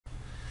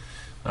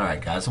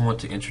Alright guys, I want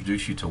to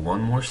introduce you to one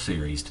more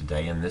series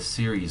today, and this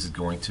series is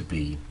going to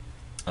be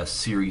a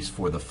series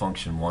for the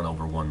function 1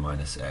 over 1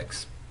 minus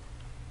x.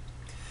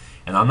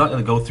 And I'm not going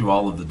to go through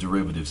all of the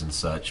derivatives and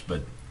such,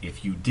 but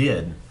if you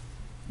did,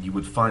 you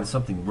would find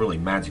something really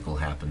magical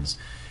happens.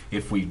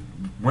 If we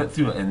went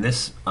through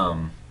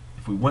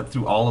if we went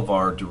through all of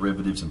our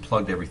derivatives and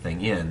plugged everything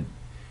in,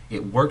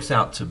 it works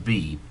out to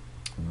be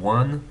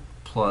 1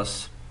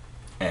 plus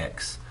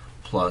x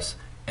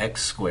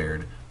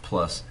squared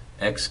plus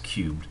x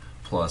cubed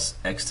plus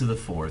x to the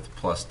fourth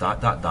plus dot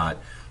dot dot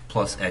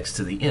plus x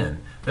to the n.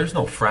 There's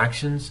no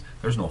fractions,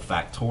 there's no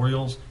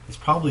factorials. It's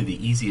probably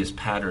the easiest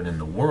pattern in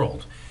the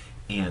world.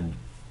 And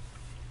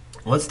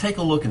let's take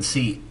a look and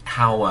see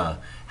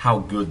how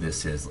good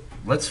this is.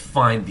 Let's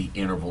find the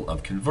interval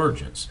of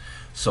convergence.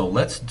 So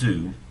let's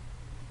do,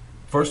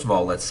 first of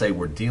all, let's say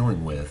we're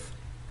dealing with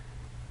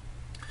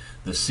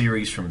the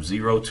series from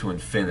 0 to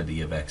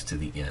infinity of x to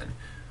the n.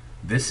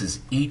 This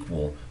is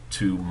equal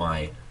to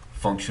my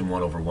function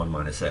 1 over 1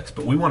 minus x.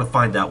 But we want to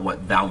find out what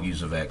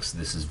values of x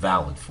this is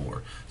valid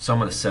for. So I'm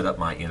going to set up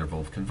my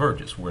interval of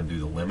convergence. We're going to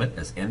do the limit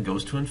as n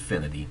goes to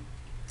infinity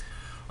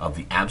of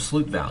the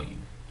absolute value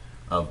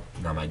of,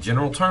 now my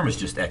general term is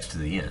just x to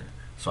the n.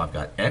 So I've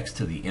got x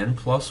to the n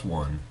plus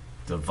 1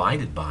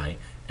 divided by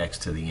x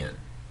to the n.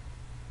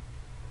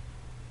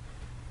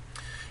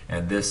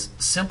 And this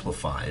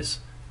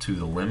simplifies to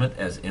the limit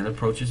as n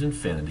approaches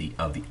infinity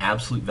of the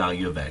absolute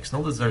value of x.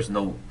 Notice there's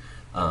no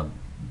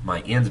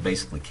my n's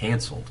basically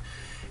canceled,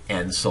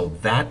 and so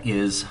that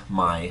is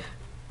my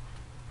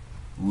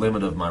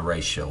limit of my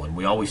ratio, and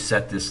we always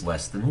set this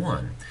less than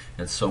 1,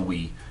 and so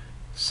we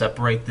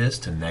separate this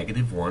to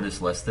 -1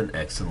 is less than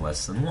x and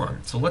less than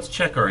 1. So let's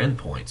check our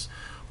endpoints.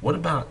 What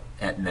about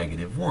at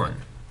 -1?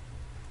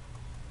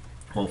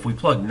 Well, if we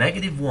plug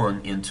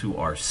 -1 into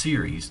our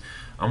series,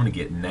 I'm going to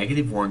get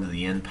 -1 to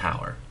the n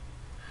power,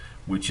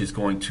 which is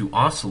going to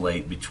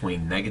oscillate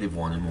between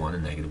 -1 and 1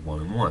 and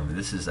 -1 and 1.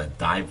 This is a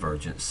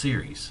divergent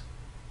series.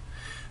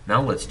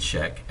 Now let's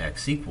check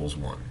x equals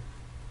 1.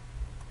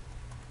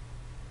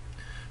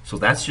 So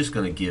that's just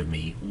going to give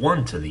me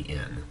 1 to the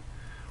n,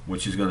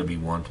 which is going to be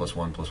 1 plus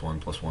 1 plus 1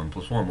 plus 1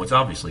 plus 1, which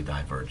obviously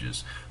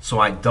diverges. So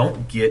I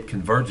don't get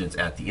convergence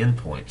at the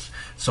endpoints.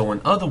 So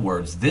in other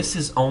words, this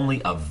is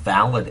only a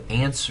valid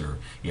answer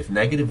if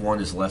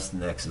 -1 is less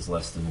than x is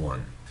less than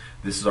 1.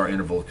 This is our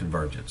interval of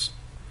convergence.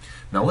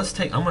 Now let's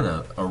take, I'm going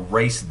to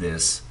erase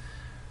this,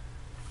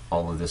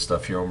 all of this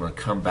stuff here. I'm going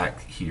to come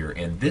back here,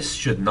 and this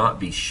should not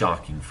be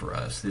shocking for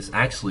us. This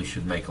actually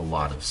should make a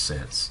lot of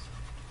sense.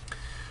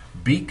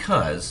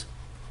 Because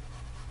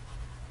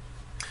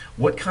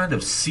what kind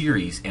of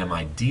series am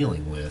I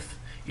dealing with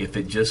if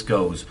it just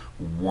goes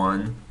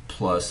 1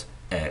 plus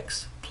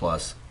x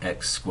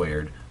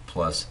squared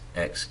plus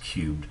x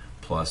cubed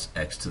plus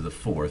x to the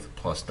fourth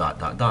plus dot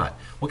dot dot?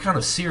 What kind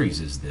of series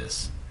is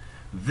this?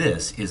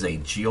 This is a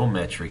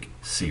geometric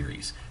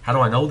series. How do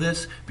I know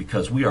this?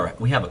 Because we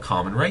have a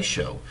common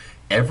ratio.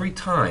 Every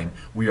time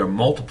we are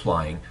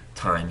multiplying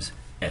times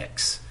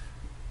x.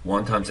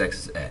 1 times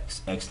x is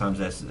x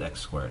times x is x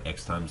squared,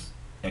 x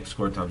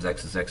squared times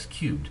x is x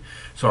cubed.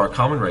 So our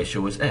common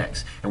ratio is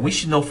x. And we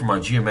should know from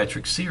our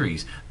geometric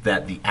series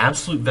that the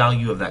absolute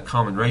value of that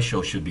common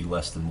ratio should be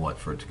less than what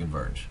for it to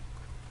converge?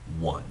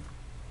 1.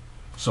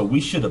 So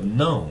we should have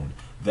known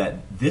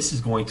that this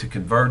is going to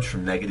converge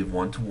from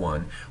 -1 to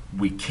 1.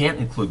 We can't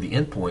include the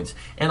endpoints.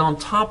 And on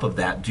top of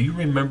that, do you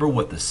remember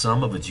what the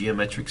sum of a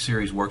geometric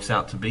series works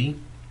out to be?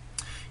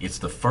 It's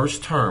the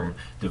first term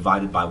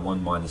divided by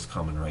 1 minus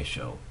common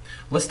ratio.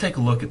 Let's take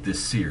a look at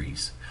this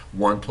series.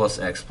 1 plus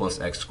x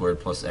squared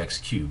plus x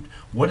cubed.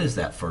 What is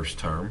that first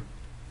term?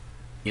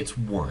 It's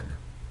 1.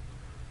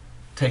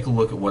 Take a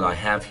look at what I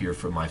have here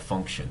for my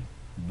function,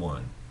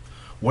 1.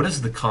 What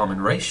is the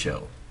common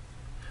ratio?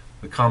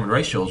 The common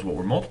ratio is what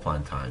we're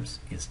multiplying times.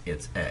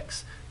 It's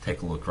x.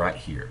 Take a look right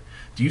here.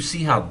 Do you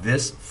see how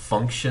this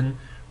function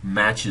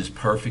matches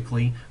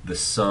perfectly the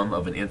sum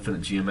of an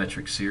infinite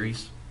geometric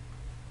series?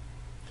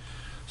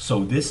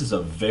 So this is a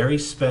very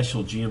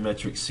special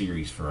geometric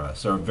series for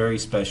us, or a very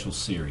special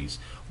series.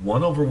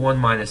 1 over 1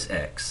 minus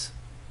x.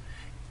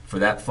 For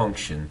that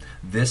function,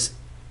 this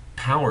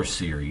power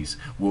series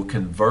will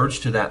converge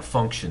to that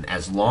function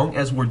as long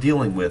as we're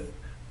dealing with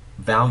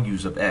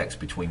values of x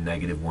between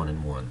 -1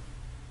 and 1.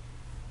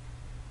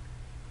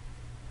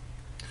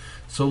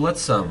 So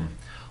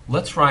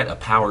let's write a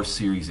power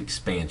series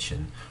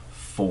expansion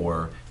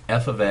for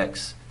f of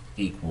x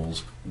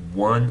equals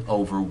 1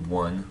 over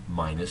 1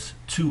 minus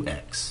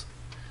 2x.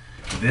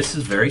 This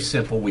is very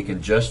simple. We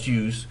can just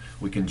use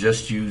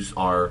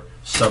our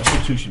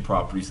substitution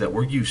properties that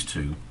we're used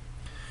to.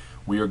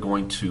 We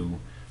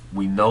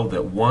know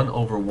that 1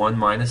 over 1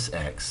 minus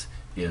x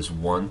is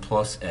 1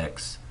 plus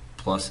x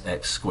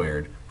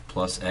squared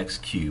plus x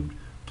cubed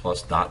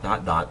plus dot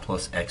dot dot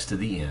plus x to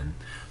the n.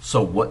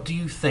 So what do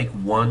you think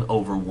 1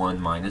 over 1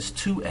 minus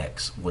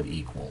 2x would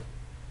equal?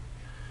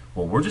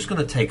 Well, we're just going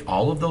to take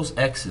all of those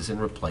x's and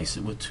replace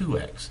it with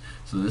 2x.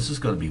 So this is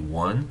going to be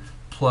 1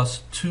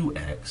 plus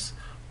 2x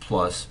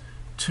plus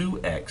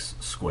 2x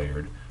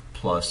squared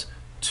plus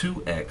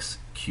 2x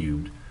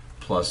cubed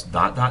plus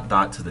dot dot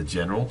dot to the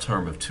general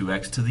term of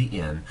 2x to the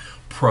n,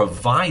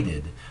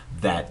 provided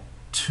that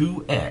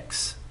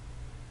 2x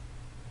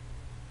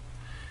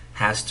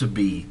has to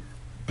be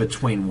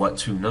between what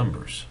two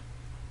numbers?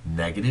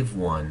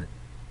 -1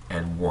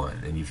 and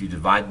 1. And if you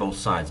divide both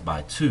sides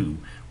by 2,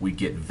 we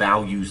get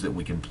values that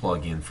we can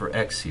plug in for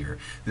x here.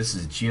 This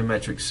is a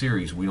geometric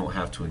series. We don't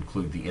have to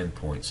include the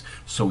endpoints.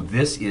 So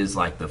this is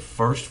like the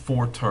first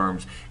 4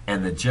 terms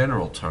and the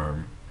general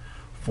term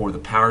for the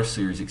power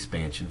series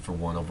expansion for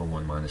 1 over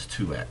 1 minus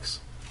 2x.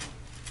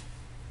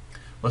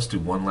 Let's do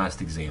one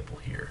last example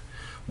here.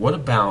 What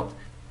about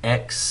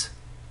x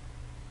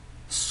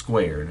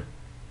squared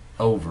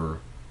over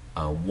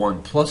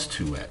 1 plus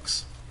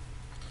 2x?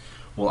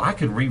 Well, I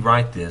can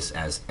rewrite this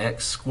as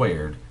x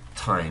squared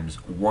times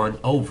 1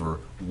 over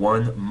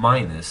 1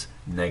 minus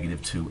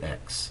negative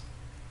 2x.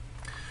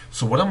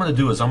 So what I'm going to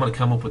do is I'm going to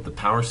come up with the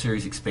power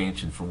series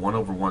expansion for 1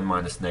 over 1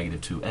 minus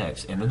negative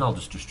 2x, and then I'll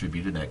just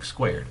distribute an x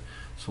squared.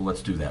 So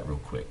let's do that real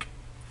quick.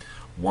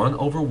 1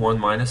 over 1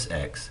 minus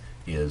x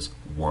is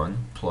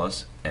 1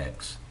 plus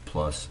x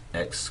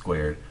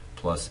squared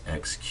plus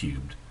x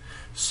cubed.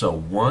 So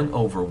 1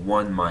 over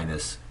 1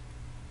 minus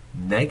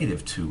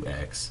negative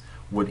 2x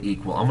would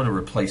equal, I'm going to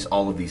replace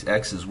all of these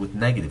x's with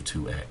negative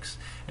 2x.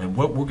 And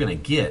what we're going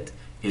to get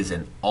is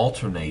an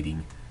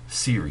alternating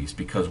series,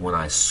 because when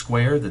I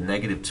square the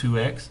negative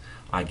 2x,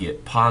 I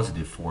get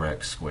positive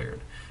 4x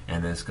squared.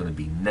 And then it's going to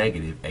be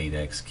negative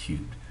 8x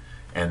cubed.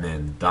 And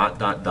then dot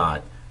dot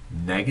dot,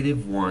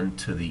 negative 1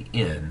 to the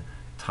n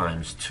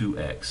times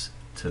 2x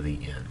to the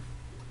n.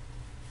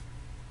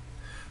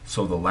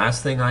 So the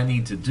last thing I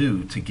need to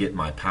do to get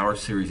my power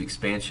series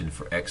expansion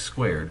for x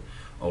squared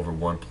over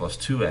 1 plus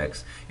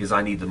 2x is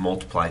I need to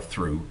multiply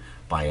through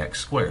by x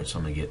squared. So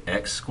I'm going to get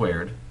x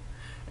squared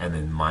and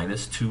then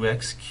minus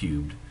 2x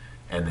cubed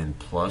and then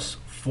plus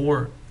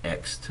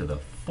 4x to the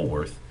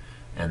 4th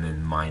and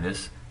then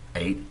minus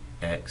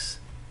 8x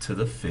to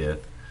the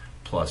 5th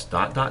plus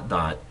dot dot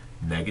dot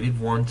negative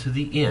 1 to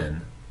the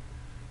n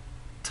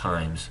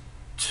times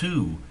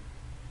 2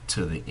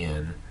 to the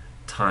n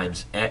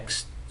times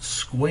x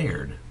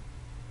squared.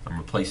 I'm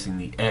replacing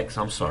the x,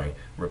 multiplying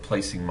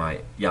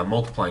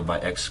by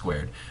x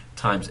squared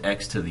times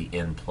x to the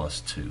n plus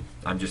 2.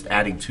 I'm just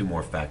adding 2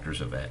 more factors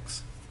of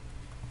x.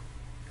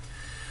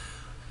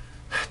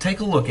 Take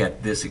a look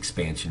at this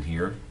expansion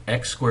here.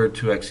 X squared,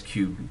 2x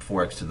cubed,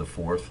 4x to the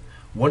 4th.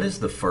 What is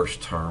the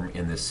first term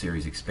in this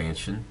series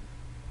expansion?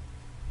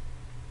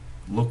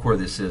 Look where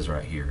this is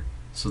right here.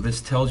 So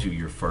this tells you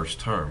your first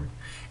term.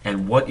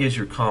 And what is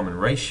your common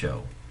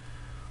ratio?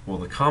 Well,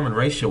 the common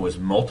ratio is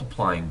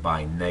multiplying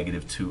by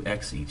negative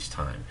 2x each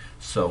time.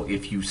 So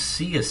if you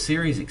see a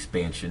series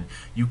expansion,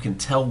 you can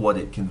tell what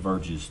it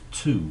converges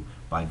to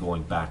by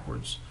going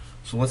backwards.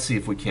 So let's see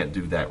if we can't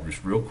do that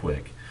just real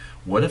quick.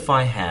 What if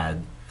I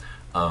had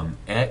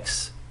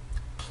x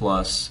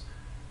plus,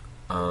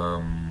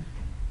 I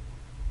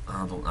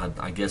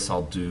guess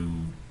I'll do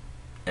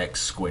x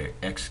squared,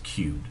 x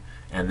cubed,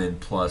 and then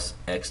plus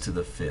x to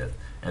the 5th,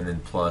 and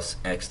then plus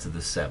x to the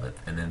 7th,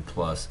 and then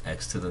plus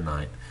x to the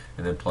 9th,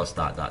 and then plus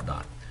dot dot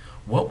dot.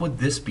 What would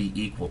this be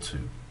equal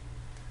to?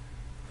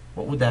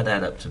 What would that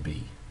add up to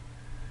be?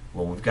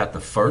 Well, we've got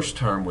the first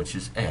term, which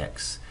is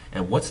x,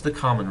 and what's the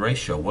common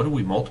ratio? What are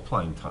we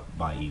multiplying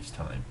by each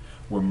time?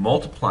 We're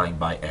multiplying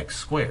by x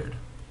squared.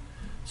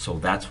 So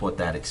that's what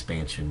that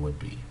expansion would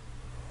be.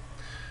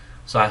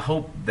 So I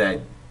hope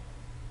that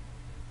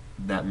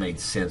that made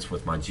sense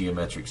with my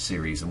geometric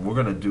series, and we're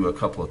going to do a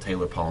couple of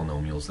Taylor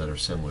polynomials that are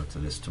similar to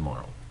this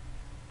tomorrow.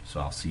 So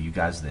I'll see you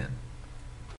guys then.